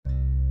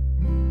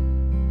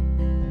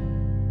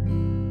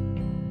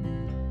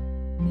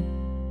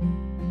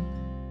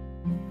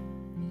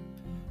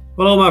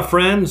Hello, my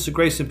friends. The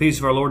grace and peace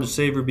of our Lord and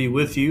Savior be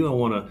with you. I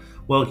want to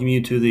welcome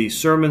you to the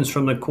Sermons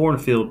from the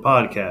Cornfield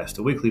podcast,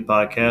 a weekly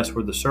podcast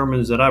where the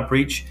sermons that I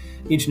preach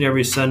each and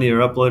every Sunday are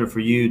uploaded for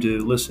you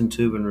to listen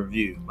to and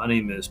review. My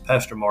name is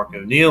Pastor Mark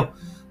O'Neill,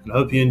 and I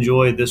hope you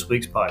enjoyed this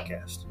week's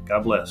podcast.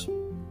 God bless.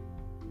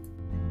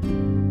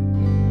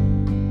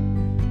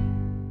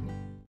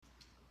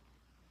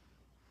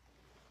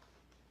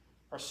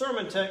 Our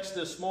sermon text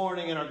this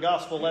morning and our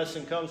gospel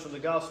lesson comes from the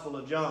Gospel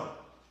of John.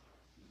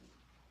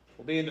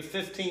 We'll be in the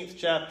 15th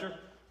chapter,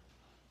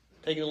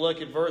 taking a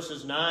look at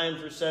verses 9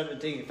 through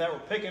 17. In fact,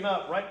 we're picking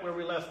up right where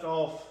we left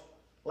off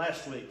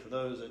last week for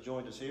those that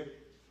joined us here.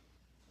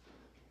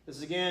 This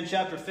is again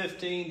chapter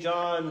 15,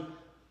 John,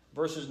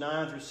 verses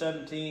 9 through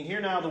 17. Hear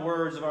now the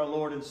words of our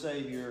Lord and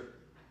Savior,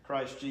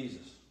 Christ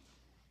Jesus.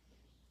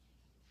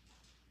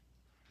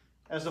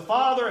 As the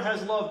Father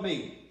has loved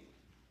me,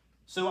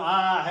 so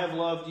I have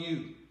loved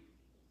you.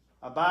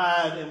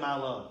 Abide in my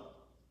love.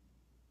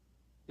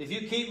 If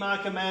you keep my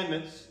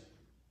commandments,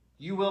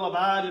 you will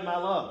abide in my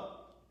love,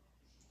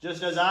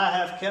 just as I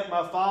have kept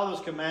my Father's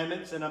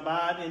commandments and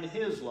abide in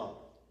his love.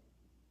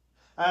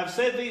 I have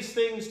said these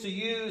things to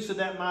you so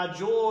that my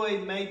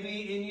joy may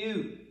be in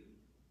you,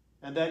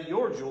 and that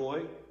your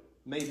joy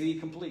may be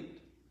complete.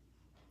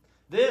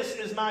 This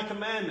is my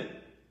commandment,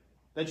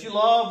 that you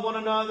love one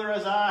another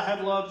as I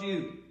have loved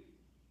you.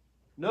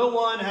 No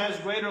one has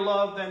greater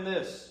love than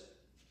this,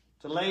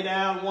 to lay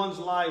down one's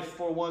life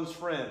for one's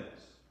friends.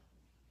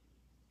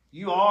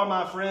 You are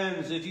my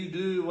friends if you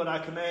do what I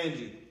command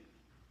you.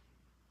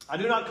 I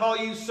do not call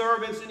you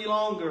servants any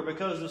longer,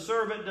 because the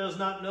servant does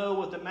not know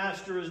what the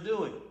master is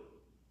doing.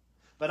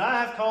 But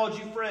I have called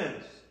you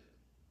friends,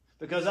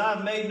 because I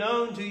have made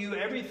known to you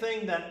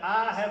everything that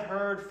I have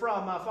heard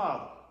from my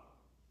Father.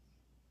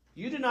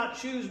 You did not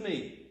choose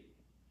me,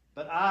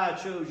 but I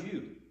chose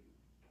you.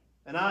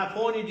 And I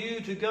appointed you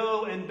to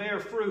go and bear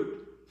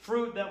fruit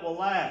that will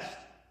last,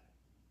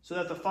 so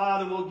that the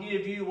Father will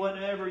give you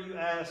whatever you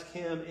ask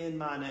him in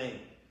my name.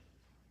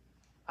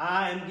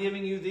 I am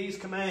giving you these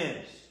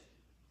commands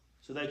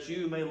so that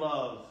you may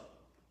love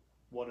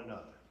one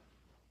another.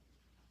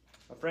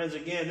 My friends,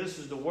 again, this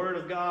is the word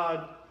of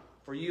God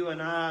for you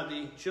and I,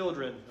 the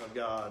children of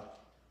God.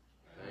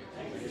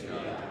 Thanks be to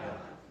God.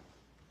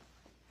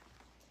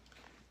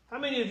 How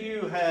many of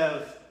you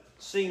have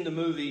seen the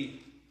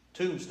movie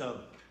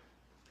Tombstone?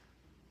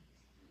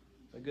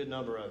 A good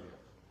number of you.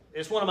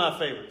 It's one of my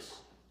favorites,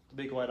 to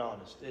be quite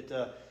honest. It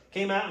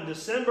came out in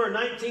December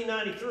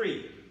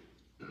 1993.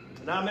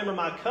 And I remember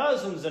my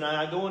cousins and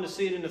I going to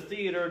see it in the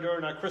theater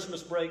during our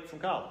Christmas break from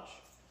college.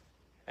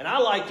 And I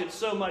liked it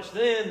so much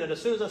then that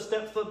as soon as I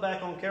stepped foot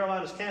back on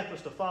Carolina's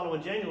campus the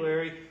following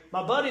January,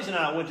 my buddies and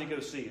I went to go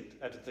see it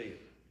at the theater.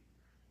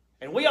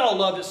 And we all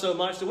loved it so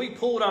much that we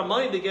pulled our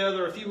money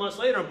together a few months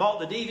later and bought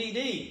the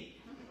DVD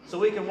so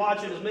we could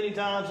watch it as many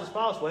times as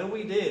possible. And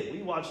we did.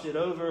 We watched it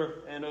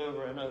over and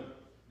over and over.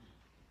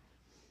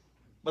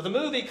 But the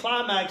movie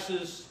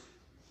climaxes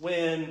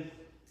when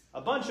a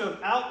bunch of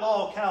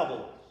outlaw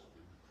cowboys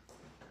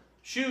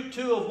shoot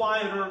two of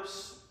Wyatt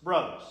Earp's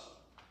brothers.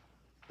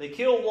 They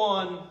kill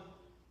one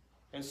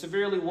and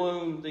severely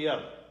wound the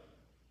other.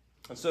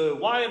 And so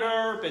Wyatt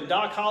Earp and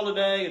Doc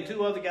Holliday and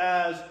two other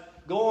guys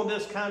go on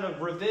this kind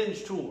of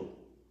revenge tour,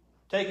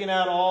 taking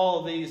out all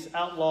of these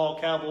outlaw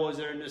cowboys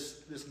that are in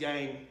this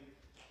gang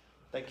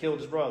that killed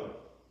his brother.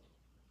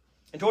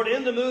 And toward the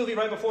end of the movie,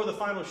 right before the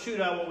final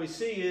shootout, what we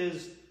see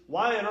is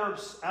Wyatt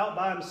Earp's out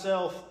by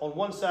himself on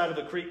one side of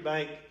the creek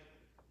bank,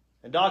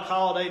 and Doc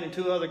Holliday and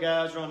two other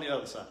guys are on the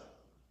other side.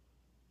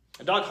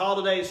 And Doc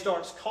Holliday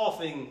starts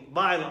coughing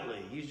violently.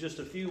 He's just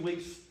a few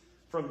weeks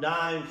from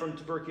dying from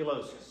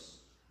tuberculosis.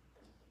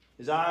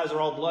 His eyes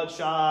are all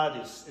bloodshot.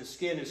 His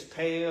skin is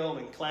pale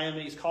and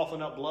clammy. He's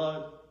coughing up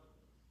blood.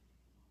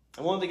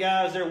 And one of the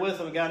guys there with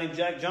him, a guy named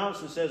Jack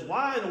Johnson, says,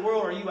 "Why in the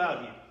world are you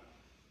out here?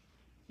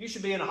 You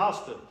should be in a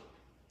hospital.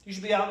 You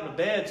should be out in a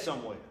bed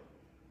somewhere.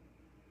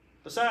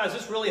 Besides,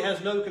 this really has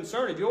no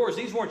concern of yours.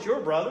 These weren't your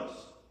brothers."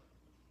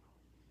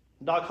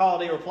 And Doc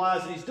Holliday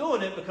replies that he's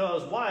doing it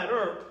because Wyatt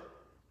Earp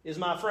is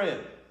my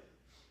friend.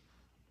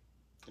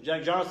 And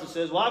Jack Johnson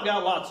says, "Well, I've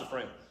got lots of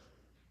friends."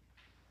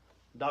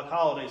 Doc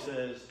Holliday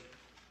says,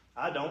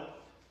 "I don't."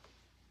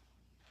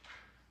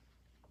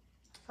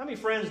 How many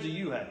friends do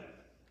you have?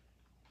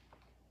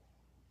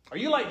 Are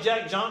you like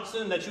Jack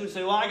Johnson that you would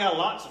say, "Well, I got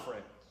lots of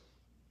friends"?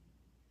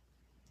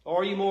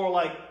 Or are you more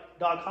like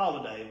Doc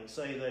Holliday and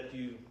say that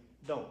you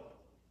don't?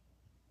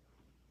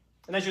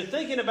 And as you're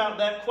thinking about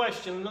that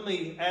question, let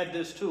me add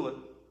this to it.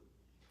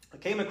 I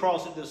came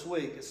across it this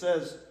week. It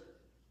says,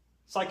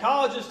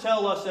 psychologists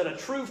tell us that a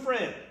true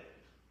friend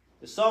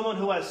is someone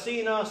who has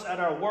seen us at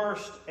our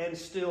worst and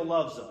still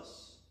loves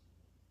us.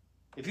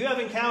 If you have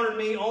encountered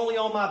me only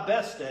on my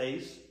best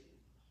days,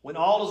 when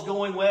all is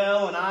going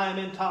well and I am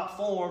in top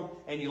form,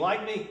 and you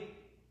like me,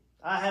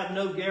 I have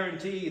no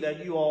guarantee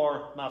that you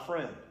are my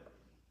friend.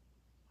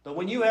 But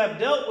when you have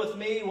dealt with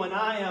me when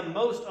I am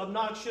most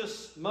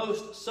obnoxious,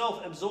 most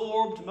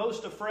self-absorbed,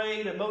 most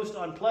afraid, and most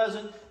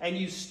unpleasant, and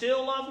you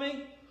still love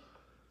me,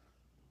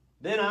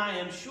 then I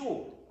am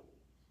sure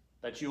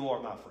that you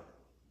are my friend.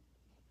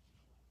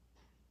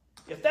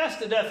 If that's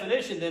the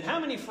definition, then how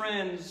many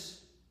friends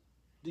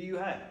do you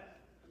have?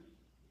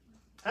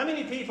 How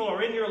many people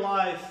are in your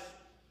life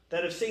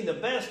that have seen the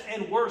best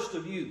and worst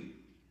of you?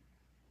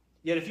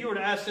 Yet if you were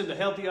to ask them to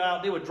help you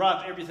out, they would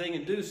drop everything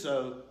and do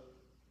so.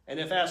 And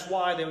if asked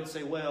why, they would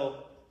say,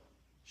 well,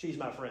 she's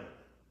my friend,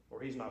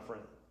 or he's my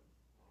friend.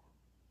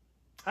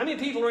 How many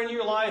people are in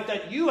your life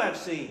that you have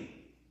seen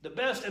the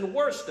best and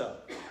worst of,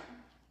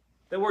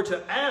 that were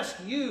to ask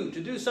you to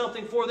do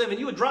something for them, and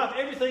you would drop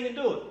everything and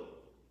do it?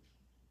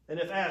 And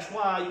if asked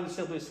why, you would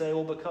simply say,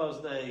 well,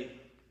 because they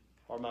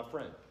are my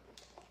friend.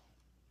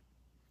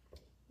 I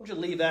want you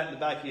to leave that in the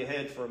back of your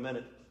head for a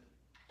minute.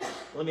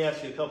 Let me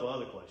ask you a couple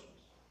other questions.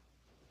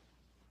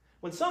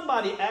 When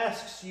somebody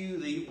asks you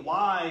the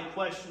why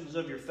questions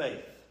of your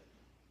faith,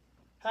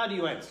 how do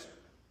you answer?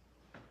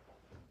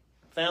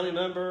 Family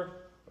member,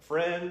 a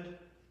friend,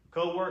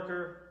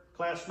 co-worker,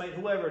 classmate,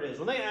 whoever it is.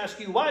 When they ask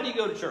you, why do you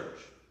go to church?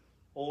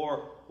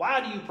 Or why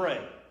do you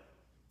pray?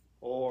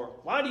 Or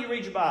why do you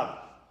read your Bible?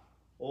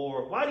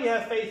 Or why do you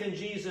have faith in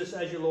Jesus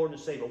as your Lord and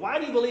Savior? Why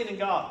do you believe in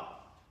God?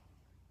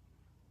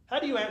 How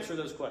do you answer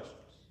those questions?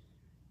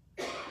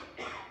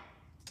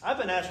 I've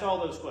been asked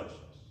all those questions.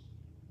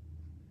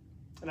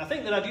 And I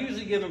think that I've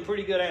usually given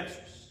pretty good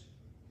answers.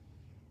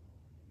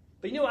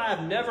 But you know, I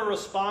have never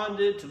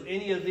responded to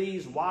any of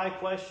these why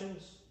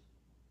questions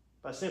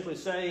by simply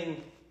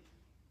saying,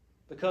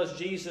 because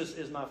Jesus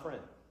is my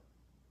friend.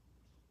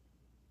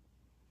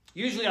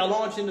 Usually I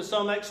launch into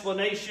some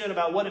explanation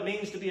about what it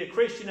means to be a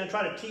Christian and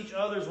try to teach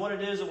others what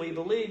it is that we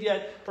believe.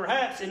 Yet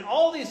perhaps in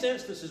all these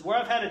instances where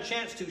I've had a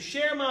chance to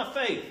share my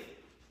faith,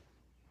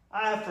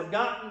 I have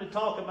forgotten to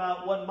talk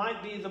about what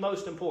might be the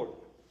most important.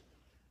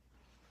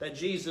 That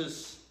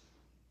Jesus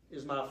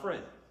is my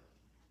friend.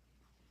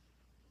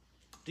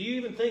 Do you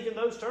even think in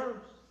those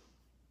terms?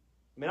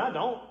 I mean, I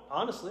don't,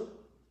 honestly.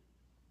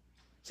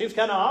 Seems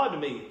kind of odd to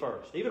me at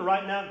first. Even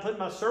writing out and putting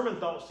my sermon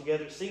thoughts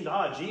together, it seemed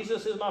odd.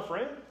 Jesus is my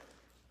friend?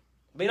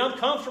 I mean, I'm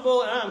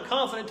comfortable and I'm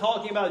confident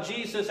talking about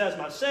Jesus as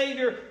my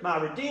Savior,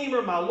 my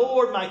Redeemer, my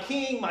Lord, my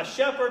King, my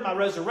Shepherd, my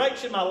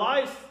resurrection, my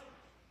life.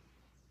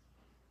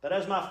 But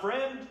as my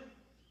friend,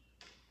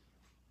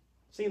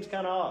 seems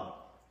kind of odd.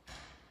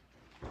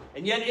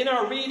 And yet in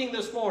our reading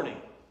this morning,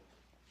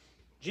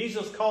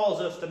 Jesus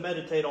calls us to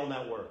meditate on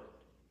that word.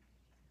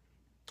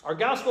 Our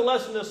gospel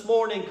lesson this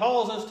morning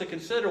calls us to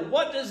consider,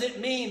 what does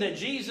it mean that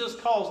Jesus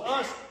calls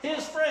us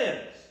his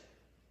friends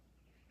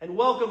and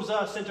welcomes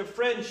us into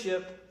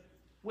friendship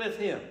with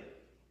him?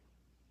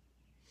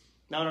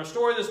 Now in our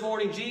story this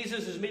morning,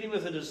 Jesus is meeting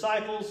with the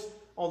disciples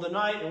on the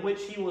night in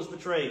which he was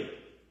betrayed.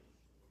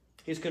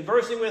 He's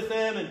conversing with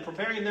them and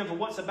preparing them for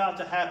what's about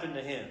to happen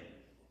to him.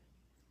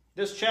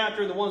 This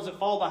chapter and the ones that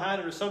fall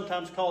behind it are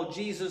sometimes called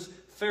Jesus'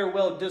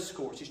 farewell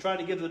discourse. He's trying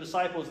to give the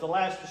disciples the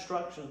last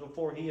instructions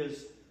before he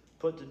is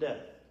put to death.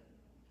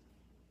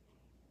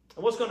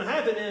 And what's going to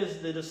happen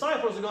is the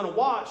disciples are going to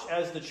watch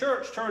as the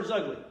church turns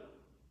ugly,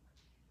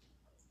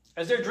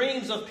 as their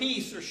dreams of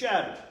peace are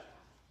shattered,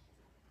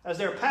 as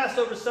their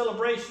Passover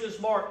celebration is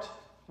marked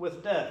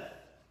with death.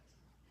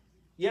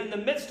 Yet in the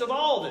midst of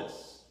all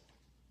this,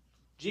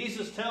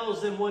 Jesus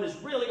tells them what is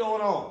really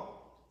going on.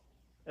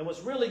 And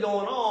what's really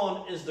going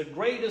on is the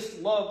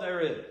greatest love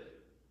there is.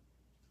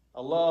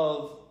 A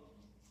love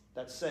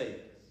that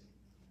saves.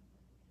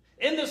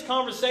 In this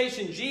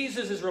conversation,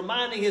 Jesus is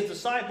reminding his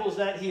disciples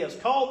that he has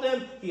called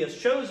them, he has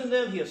chosen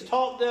them, he has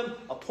taught them,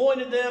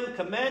 appointed them,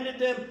 commanded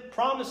them,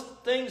 promised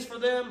things for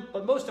them.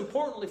 But most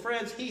importantly,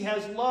 friends, he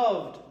has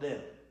loved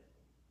them.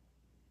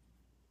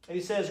 And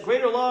he says,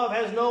 greater love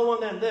has no one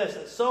than this,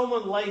 that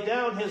someone lay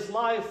down his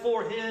life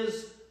for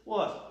his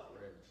what?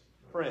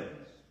 Friends.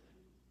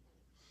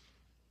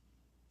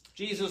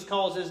 Jesus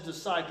calls his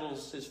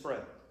disciples his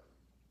friends.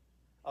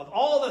 Of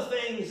all the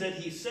things that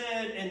he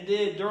said and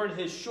did during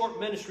his short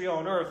ministry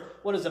on earth,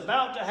 what is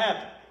about to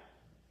happen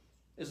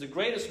is the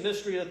greatest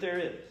mystery that there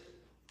is.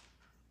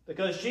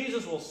 Because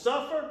Jesus will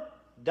suffer,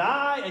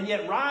 die, and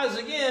yet rise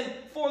again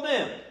for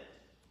them.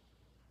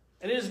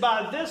 And it is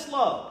by this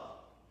love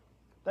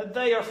that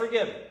they are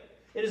forgiven.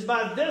 It is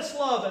by this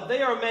love that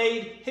they are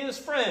made his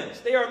friends.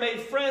 They are made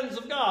friends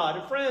of God.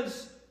 And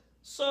friends,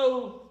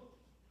 so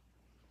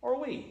are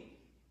we.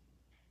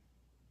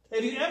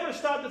 Have you ever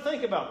stopped to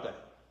think about that?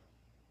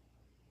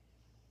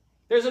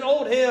 There's an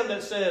old hymn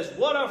that says,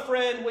 what a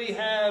friend we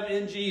have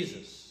in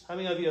Jesus. How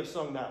many of you have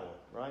sung that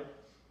one, right?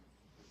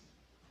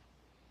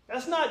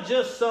 That's not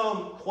just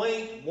some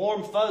quaint,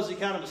 warm, fuzzy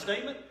kind of a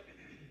statement.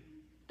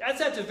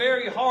 That's at the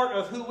very heart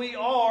of who we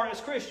are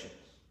as Christians.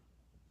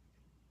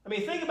 I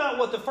mean, think about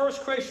what the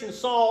first Christians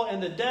saw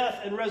in the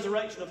death and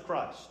resurrection of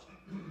Christ.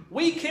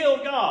 We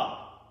killed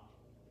God,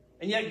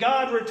 and yet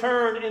God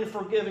returned in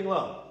forgiving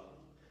love.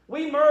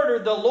 We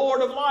murdered the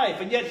Lord of life,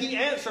 and yet he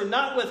answered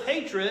not with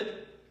hatred,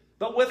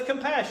 but with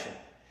compassion.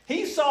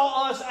 He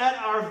saw us at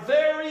our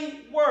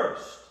very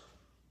worst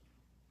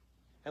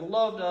and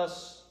loved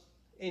us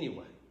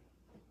anyway.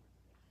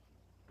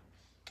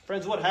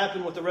 Friends, what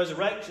happened with the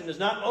resurrection is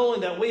not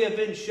only that we have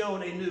been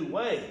shown a new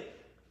way,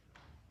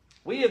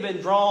 we have been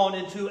drawn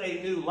into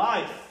a new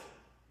life,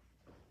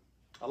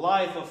 a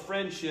life of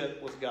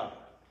friendship with God.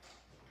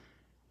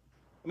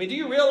 I mean, do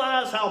you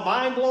realize how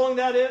mind-blowing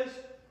that is?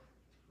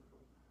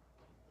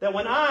 That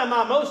when I am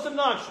my most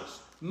obnoxious,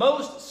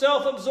 most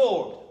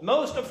self-absorbed,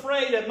 most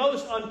afraid, and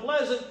most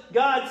unpleasant,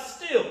 God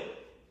still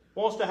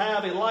wants to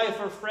have a life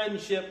of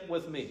friendship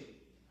with me.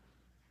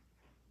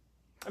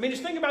 I mean,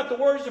 just think about the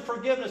words of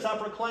forgiveness I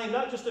proclaimed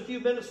not just a few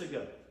minutes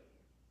ago.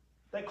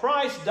 That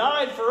Christ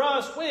died for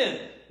us when?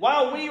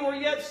 While we were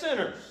yet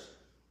sinners.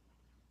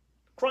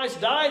 Christ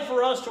died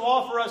for us to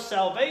offer us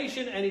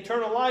salvation and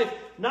eternal life,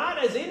 not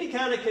as any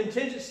kind of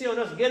contingency on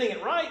us getting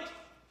it right.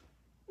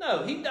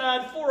 No, He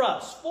died for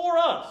us,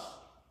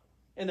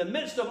 in the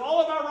midst of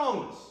all of our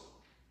wrongness.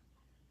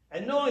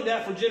 And knowing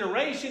that for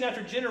generation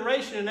after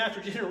generation and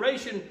after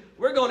generation,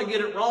 we're going to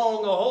get it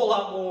wrong a whole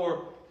lot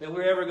more than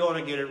we're ever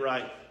going to get it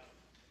right.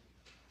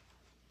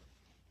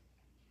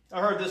 I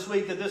heard this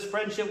week that this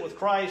friendship with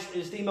Christ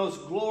is the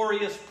most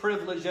glorious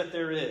privilege that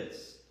there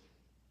is.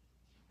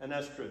 And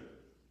that's true.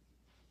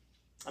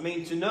 I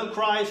mean, to know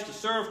Christ, to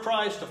serve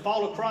Christ, to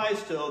follow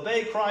Christ, to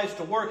obey Christ,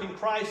 to work in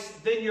Christ's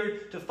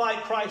vineyard, to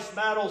fight Christ's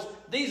battles,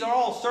 these are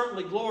all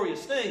certainly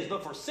glorious things.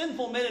 But for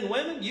sinful men and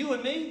women, you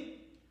and me,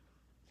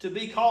 to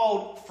be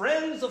called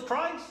friends of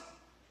Christ,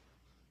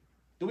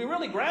 do we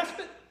really grasp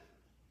it?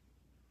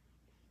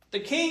 The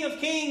King of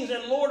Kings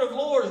and Lord of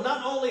Lords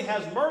not only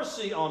has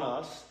mercy on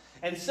us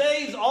and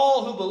saves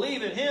all who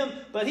believe in Him,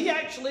 but He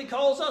actually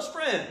calls us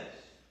friends.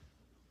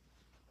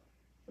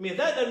 I mean, if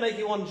that doesn't make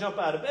you want to jump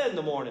out of bed in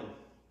the morning,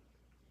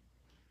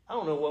 I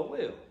don't know what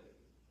will.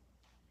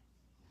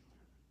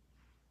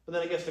 But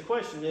then I guess the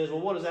question is, well,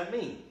 what does that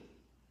mean?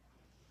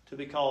 To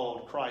be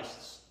called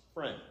Christ's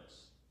friends?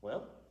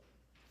 Well,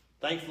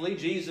 thankfully,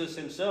 Jesus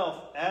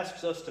Himself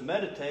asks us to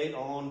meditate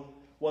on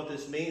what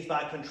this means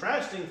by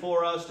contrasting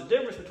for us the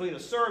difference between a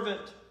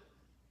servant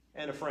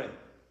and a friend.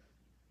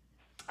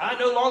 I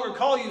no longer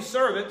call you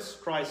servants,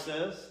 Christ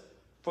says,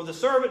 for the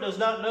servant does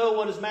not know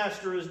what his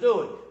master is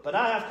doing, but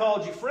I have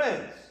called you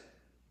friends.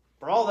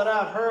 For all that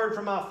I have heard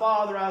from my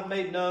Father, I have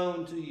made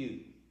known to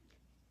you.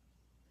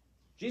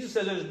 Jesus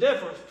says there's a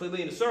difference between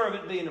being a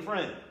servant and being a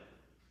friend.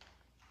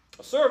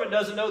 A servant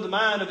doesn't know the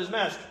mind of his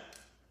master.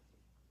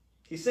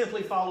 He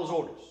simply follows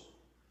orders.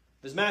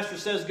 If his master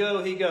says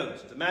go, he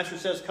goes. If the master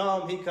says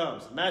come, he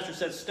comes. If the master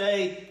says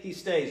stay, he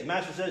stays. If the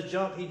master says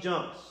jump, he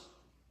jumps.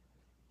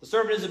 The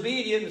servant is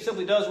obedient and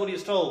simply does what he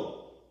is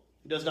told.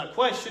 He does not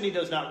question, he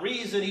does not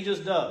reason, he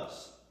just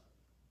does.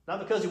 Not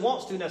because he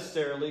wants to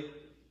necessarily,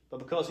 but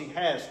because he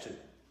has to.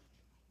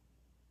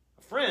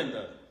 A friend,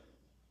 though,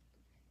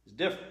 is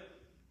different.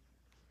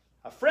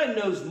 A friend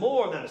knows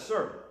more than a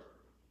servant.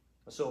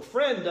 And so a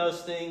friend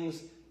does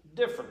things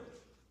differently.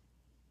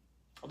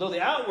 Although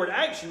the outward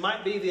action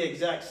might be the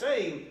exact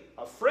same,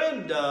 a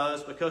friend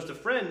does because the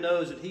friend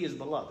knows that he is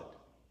beloved.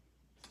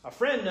 A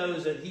friend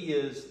knows that he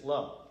is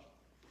loved.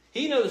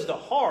 He knows the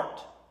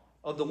heart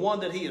of the one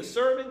that he is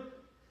serving,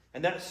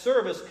 and that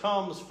service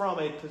comes from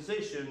a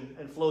position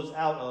and flows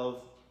out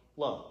of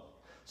love.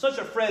 Such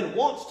a friend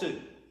wants to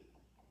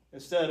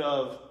instead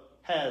of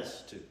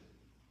has to.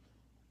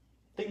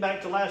 Think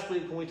back to last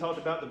week when we talked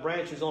about the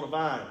branches on a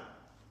vine.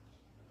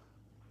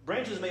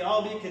 Branches may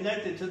all be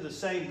connected to the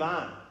same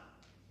vine,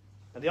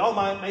 and they all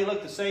may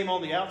look the same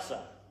on the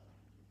outside.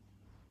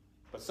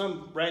 But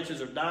some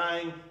branches are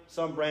dying,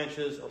 some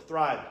branches are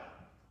thriving.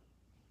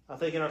 I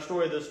think in our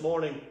story this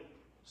morning,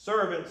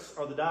 servants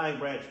are the dying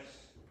branches,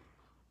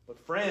 but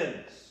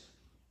friends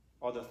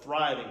are the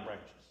thriving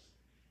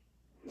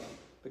branches.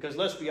 Because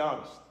let's be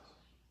honest,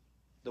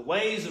 the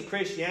ways of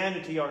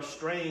Christianity are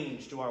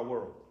strange to our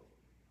world.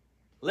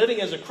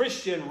 Living as a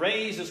Christian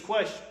raises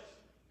questions.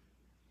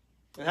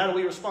 And how do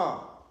we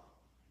respond?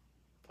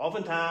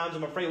 Oftentimes,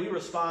 I'm afraid we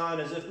respond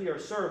as if we are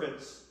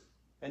servants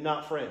and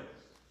not friends.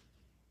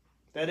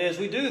 That is,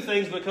 we do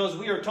things because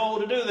we are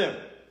told to do them.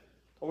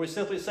 Or we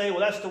simply say, well,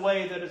 that's the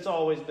way that it's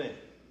always been.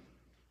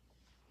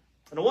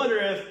 And I wonder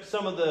if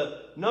some of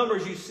the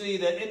numbers you see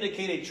that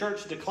indicate a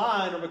church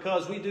decline are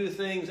because we do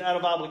things out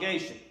of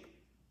obligation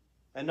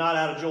and not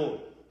out of joy.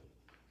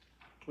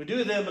 We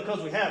do them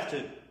because we have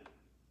to,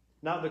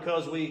 not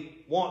because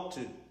we want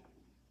to.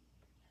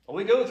 Well,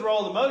 we go through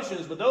all the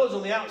motions, but those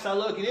on the outside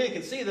looking in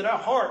can see that our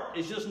heart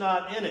is just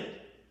not in it.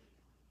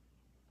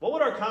 What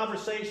would our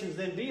conversations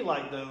then be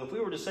like, though, if we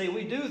were to say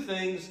we do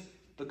things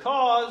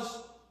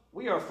because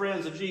we are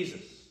friends of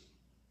Jesus?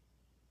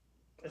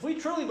 If we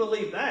truly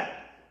believe that,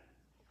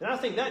 then I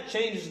think that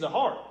changes the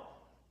heart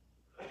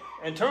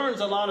and turns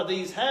a lot of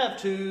these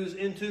have-tos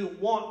into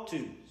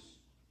want-tos.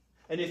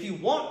 And if you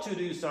want to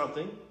do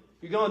something,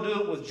 you're going to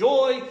do it with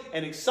joy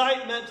and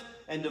excitement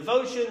and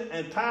devotion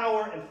and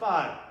power and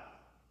fire.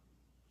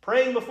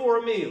 Praying before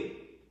a meal,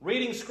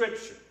 reading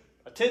Scripture,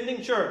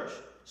 attending church,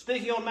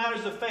 speaking on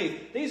matters of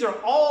faith. These are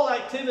all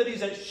activities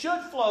that should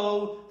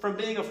flow from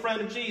being a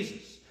friend of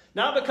Jesus.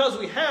 Not because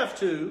we have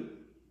to,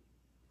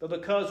 but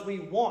because we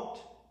want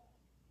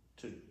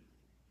to.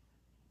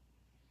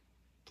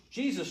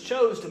 Jesus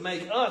chose to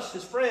make us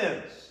his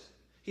friends.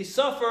 He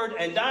suffered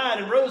and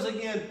died and rose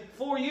again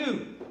for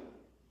you.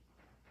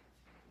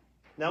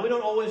 Now, we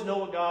don't always know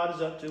what God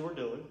is up to or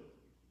doing.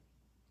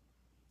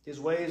 His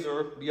ways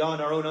are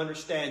beyond our own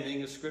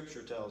understanding, as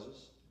Scripture tells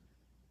us.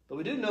 But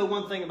we do know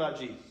one thing about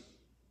Jesus.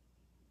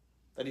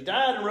 That he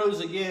died and rose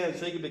again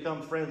so he could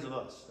become friends of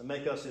us and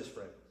make us his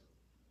friends.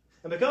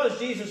 And because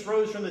Jesus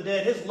rose from the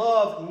dead, his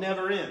love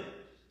never ends.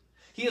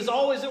 He is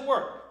always at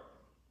work,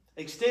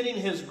 extending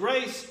his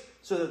grace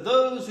so that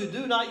those who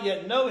do not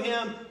yet know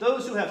him,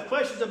 those who have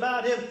questions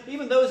about him,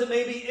 even those that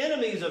may be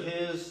enemies of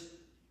his,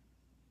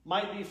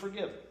 might be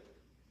forgiven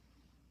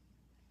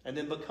and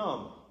then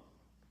become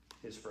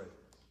his friend.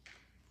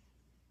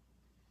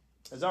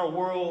 As our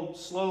world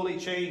slowly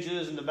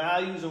changes and the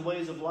values and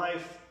ways of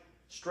life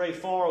stray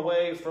far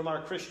away from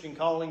our Christian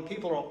calling,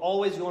 people are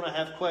always going to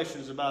have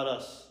questions about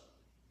us.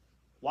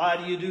 Why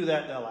do you do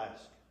that, they'll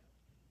ask.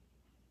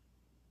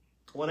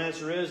 One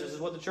answer is, this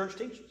is what the church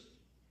teaches.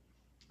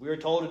 We are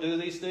told to do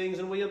these things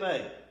and we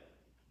obey.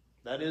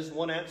 That is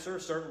one answer,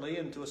 certainly,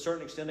 and to a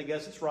certain extent, I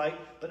guess it's right,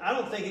 but I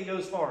don't think it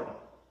goes far enough.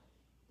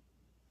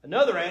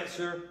 Another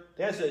answer,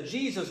 the answer that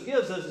Jesus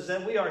gives us, is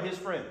that we are his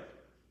friend.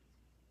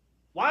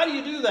 Why do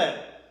you do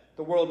that?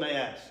 The world may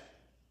ask.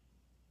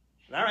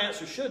 And our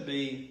answer should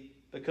be,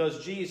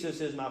 because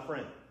Jesus is my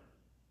friend.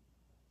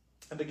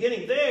 And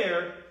beginning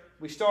there,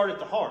 we start at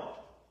the heart.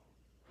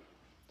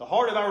 The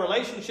heart of our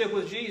relationship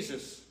with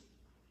Jesus.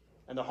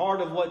 And the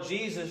heart of what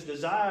Jesus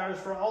desires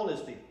for all his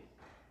people.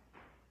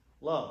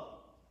 Love.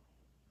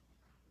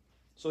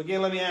 So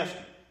again, let me ask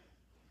you.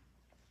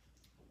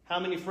 How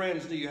many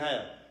friends do you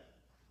have?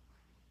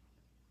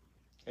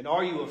 And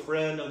are you a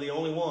friend of the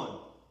only one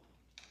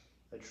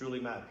that truly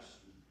matters?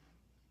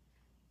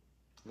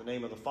 In the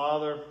name of the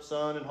Father,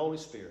 Son, and Holy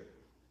Spirit.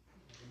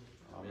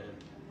 Amen.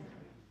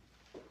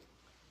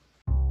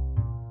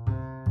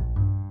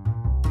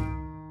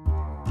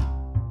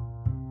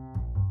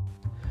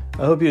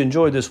 I hope you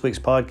enjoyed this week's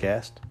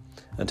podcast.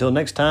 Until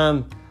next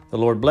time, the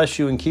Lord bless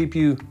you and keep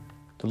you.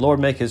 The Lord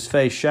make his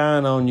face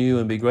shine on you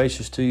and be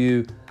gracious to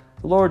you.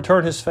 The Lord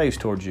turn his face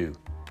towards you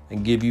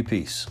and give you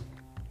peace.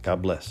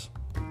 God bless.